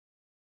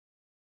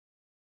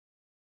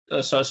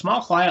so a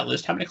small client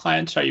list. How many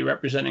clients are you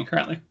representing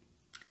currently?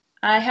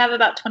 I have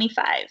about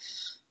 25.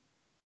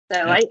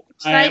 So what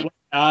are the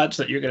odds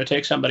that you're going to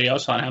take somebody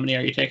else on? How many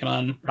are you taking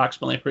on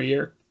approximately per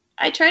year?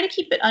 I try to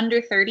keep it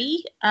under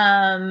 30.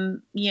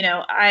 You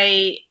know,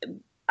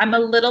 I'm a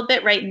little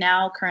bit right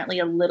now, currently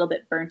a little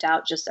bit burnt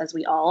out, just as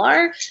we all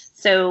are.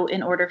 So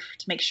in order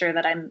to make sure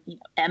that I'm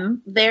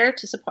am there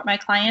to support my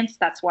clients,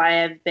 that's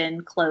why I've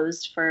been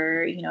closed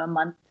for, a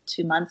month,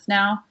 2 months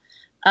now.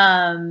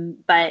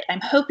 But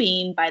I'm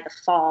hoping by the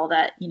fall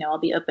that, I'll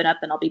be open up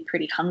and I'll be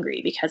pretty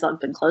hungry because I've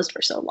been closed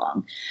for so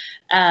long.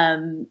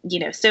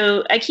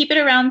 So I keep it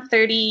around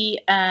 30,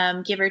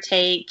 give or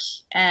take.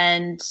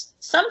 And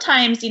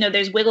sometimes,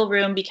 there's wiggle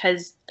room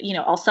because,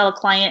 I'll sell a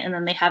client and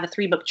then they have a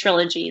 3-book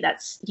trilogy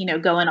that's,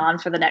 going on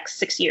for the next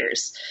 6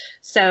 years.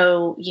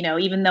 So,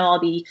 even though I'll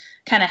be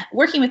kind of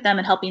working with them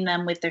and helping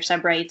them with their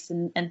sub-rights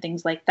and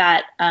things like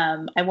that,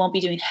 I won't be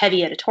doing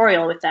heavy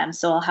editorial with them.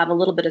 So I'll have a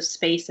little bit of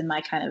space in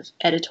my kind of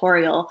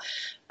editorial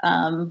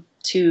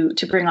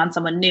to bring on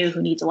someone new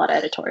who needs a lot of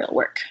editorial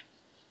work.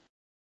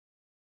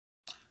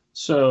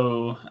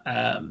 So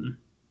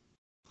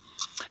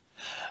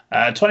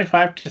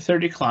 25 to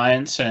 30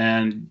 clients,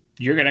 and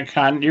you're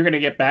gonna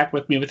get back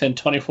with me within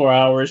 24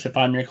 hours if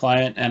I'm your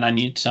client and I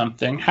need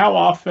something. How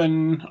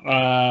often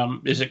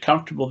is it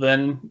comfortable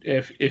then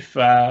if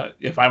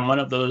I'm one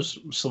of those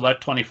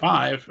select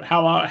 25?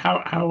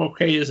 How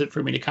okay is it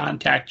for me to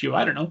contact you?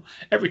 I don't know,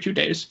 every 2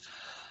 days.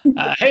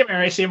 Hey,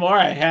 Mary Seymour,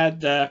 I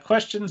had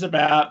questions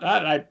about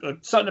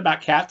something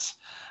about cats.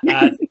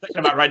 Thinking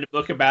about writing a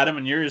book about them,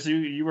 and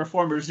you were a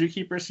former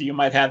zookeeper, so you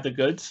might have the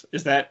goods.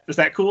 Is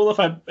that cool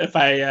if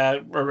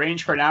I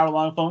arrange for an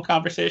hour-long phone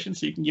conversation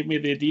so you can give me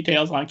the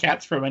details on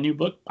cats for my new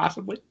book,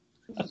 possibly?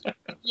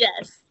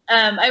 Yes.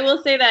 I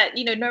will say that,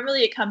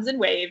 normally it comes in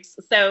waves.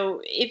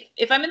 So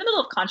if I'm in the middle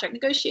of contract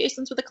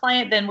negotiations with a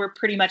client, then we're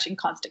pretty much in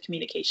constant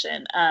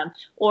communication.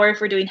 Or if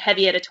we're doing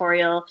heavy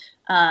editorial,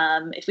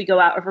 if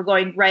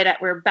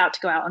we're about to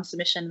go out on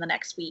submission the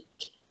next week,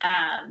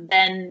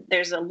 then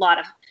there's a lot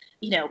of,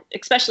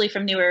 especially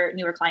from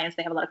newer clients,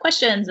 they have a lot of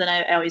questions. And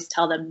I always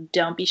tell them,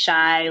 don't be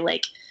shy.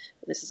 Like,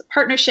 this is a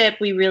partnership.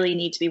 We really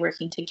need to be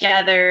working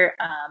together.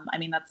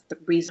 That's the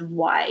reason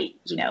why,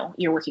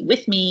 you're working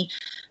with me.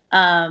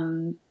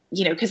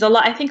 Because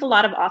I think a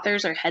lot of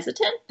authors are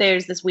hesitant.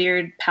 There's this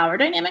weird power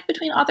dynamic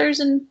between authors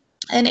and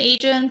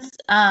agents,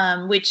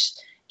 which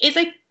is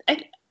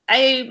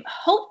I'm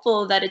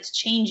hopeful that it's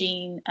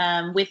changing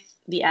with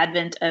the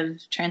advent of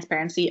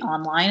transparency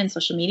online and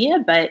social media,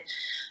 but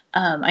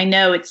I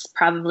know it's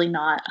probably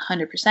not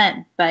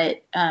 100%,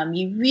 but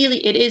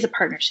it is a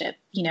partnership.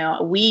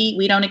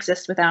 We don't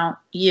exist without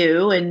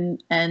you,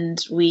 and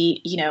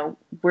we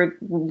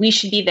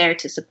should be there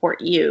to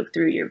support you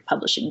through your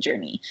publishing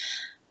journey.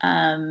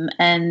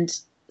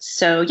 And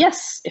so,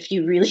 yes, if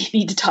you really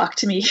need to talk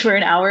to me for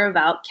an hour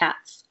about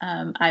cats,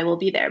 I will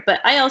be there.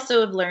 But I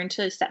also have learned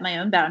to set my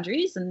own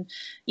boundaries, and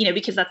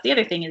because that's the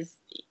other thing is,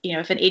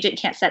 if an agent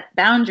can't set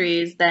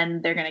boundaries,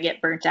 then they're going to get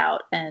burnt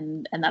out,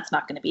 and that's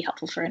not going to be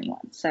helpful for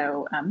anyone.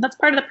 So that's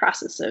part of the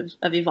process of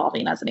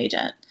evolving as an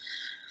agent.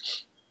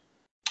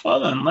 Well,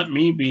 then let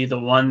me be the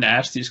one to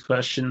ask these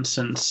questions,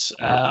 since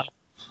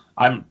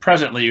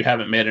you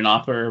haven't made an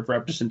offer of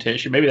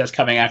representation. Maybe that's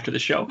coming after the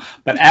show,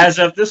 but as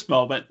of this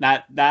moment,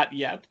 not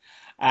yet.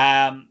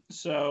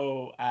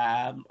 So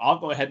I'll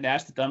go ahead and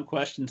ask the dumb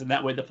questions, and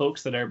that way the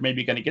folks that are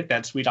maybe going to get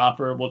that sweet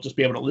offer will just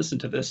be able to listen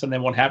to this, and they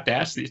won't have to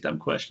ask these dumb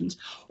questions.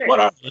 Sure. What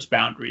are those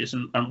boundaries,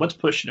 and what's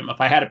pushing them? If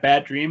I had a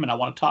bad dream and I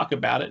want to talk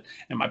about it,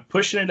 am I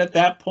pushing it at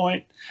that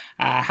point?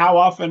 How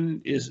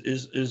often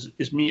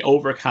is me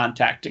over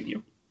contacting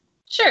you?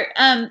 Sure.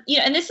 And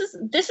this is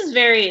a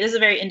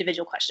very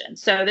individual question.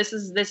 So this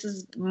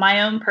is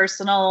my own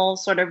personal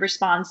sort of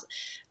response.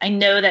 I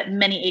know that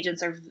many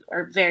agents are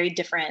very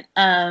different.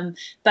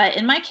 But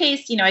in my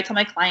case, I tell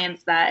my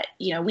clients that,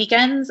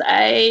 weekends,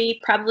 I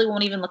probably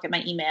won't even look at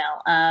my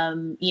email.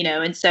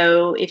 And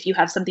so if you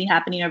have something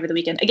happening over the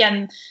weekend,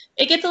 again,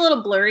 it gets a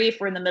little blurry if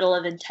we're in the middle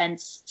of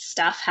intense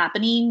stuff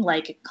happening,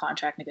 like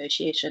contract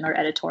negotiation or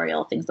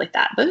editorial, things like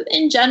that. But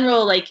in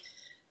general, like,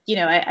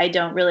 I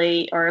don't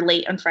really, or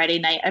late on Friday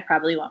night, I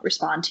probably won't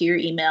respond to your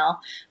email.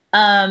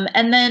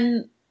 And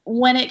then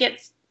when it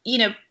gets,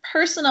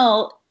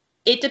 personal,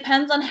 it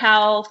depends on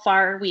how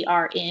far we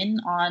are in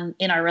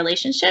our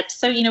relationship.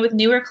 So, with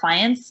newer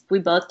clients, we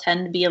both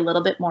tend to be a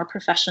little bit more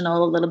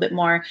professional, a little bit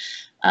more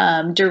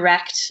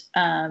direct,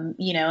 and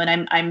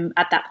I'm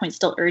at that point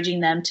still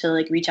urging them to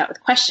like reach out with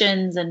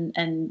questions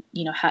and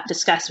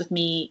discuss with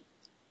me.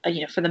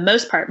 For the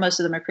most part, most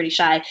of them are pretty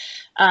shy.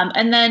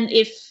 And then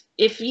if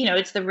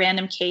it's the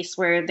random case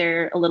where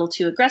they're a little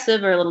too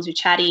aggressive or a little too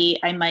chatty,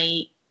 I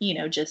might,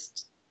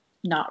 just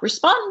not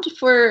respond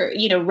for,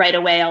 right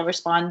away. I'll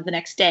respond the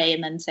next day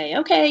and then say,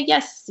 okay,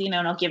 yes, and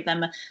I'll give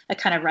them a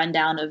kind of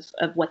rundown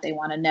of what they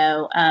want to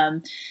know.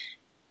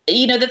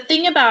 The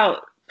thing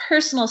about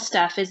personal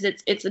stuff is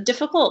it's a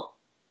difficult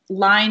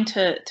line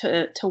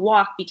to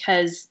walk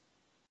because,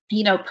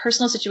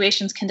 personal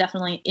situations can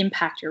definitely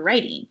impact your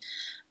writing.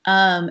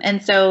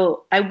 And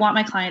so I want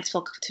my clients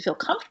to feel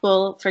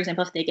comfortable, for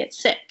example, if they get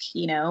sick,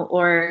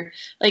 or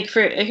like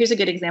here's a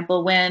good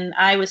example. When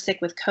I was sick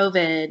with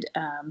COVID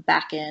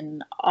back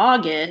in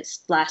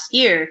August last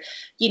year,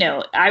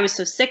 I was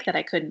so sick that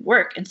I couldn't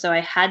work. And so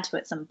I had to,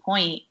 at some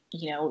point,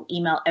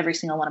 email every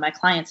single one of my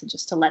clients and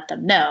just to let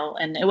them know.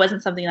 And it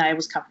wasn't something that I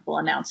was comfortable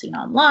announcing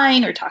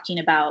online or talking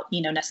about,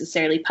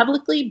 necessarily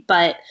publicly,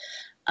 but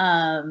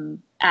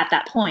at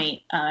that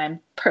point, I'm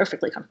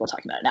perfectly comfortable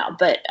talking about it now,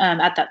 but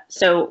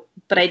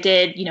I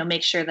did,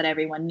 make sure that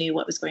everyone knew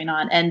what was going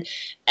on,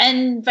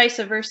 and vice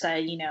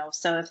versa,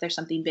 so if there's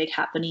something big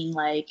happening,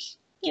 like,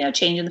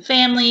 change in the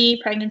family,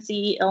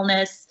 pregnancy,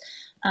 illness,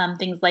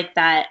 things like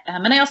that.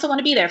 And I also want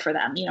to be there for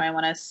them. I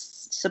want to,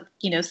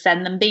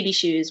 send them baby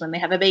shoes when they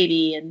have a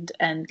baby,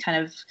 and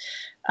kind of,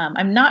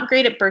 I'm not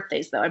great at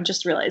birthdays though. I'm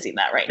just realizing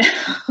that right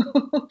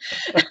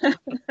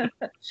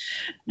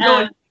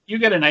now. You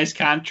get a nice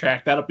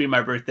contract. That'll be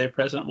my birthday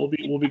present. We'll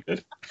be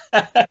good.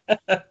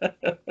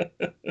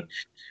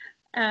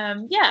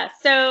 Yeah.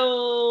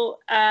 So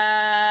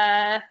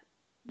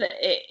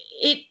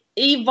it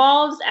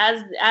evolves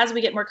as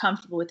we get more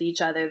comfortable with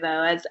each other,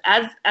 though.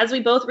 As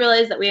we both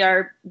realize that we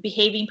are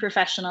behaving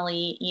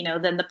professionally,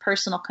 then the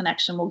personal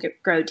connection will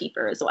grow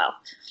deeper as well.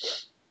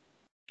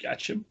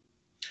 Gotcha.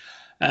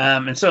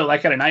 And so,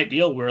 like, in an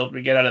ideal world,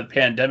 we get out of the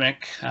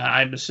pandemic.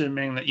 I'm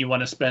assuming that you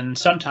want to spend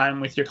some time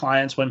with your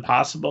clients when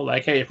possible.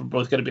 Like, hey, if we're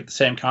both going to be at the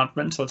same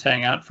conference, let's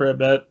hang out for a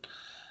bit.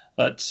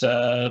 Let's,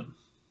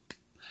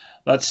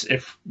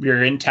 if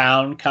you're in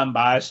town,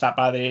 stop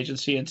by the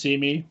agency and see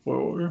me,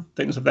 or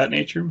things of that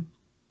nature.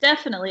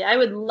 Definitely. I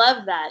would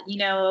love that.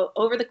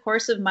 Over the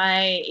course of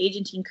my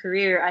agenting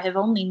career, I have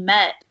only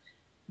met,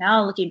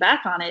 now looking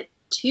back on it,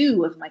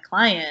 2 of my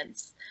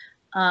clients.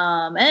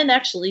 And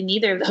actually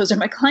neither of those are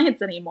my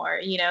clients anymore,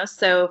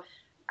 so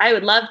I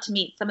would love to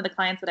meet some of the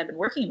clients that I've been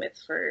working with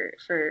for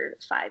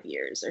 5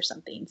 years or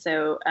something.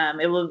 So and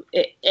there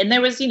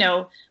was,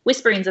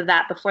 whisperings of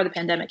that before the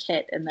pandemic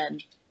hit, and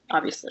then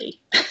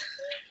obviously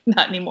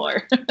not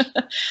anymore.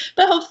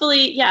 But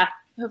hopefully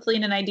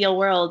in an ideal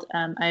world,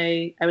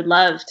 I would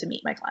love to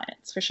meet my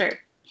clients for sure.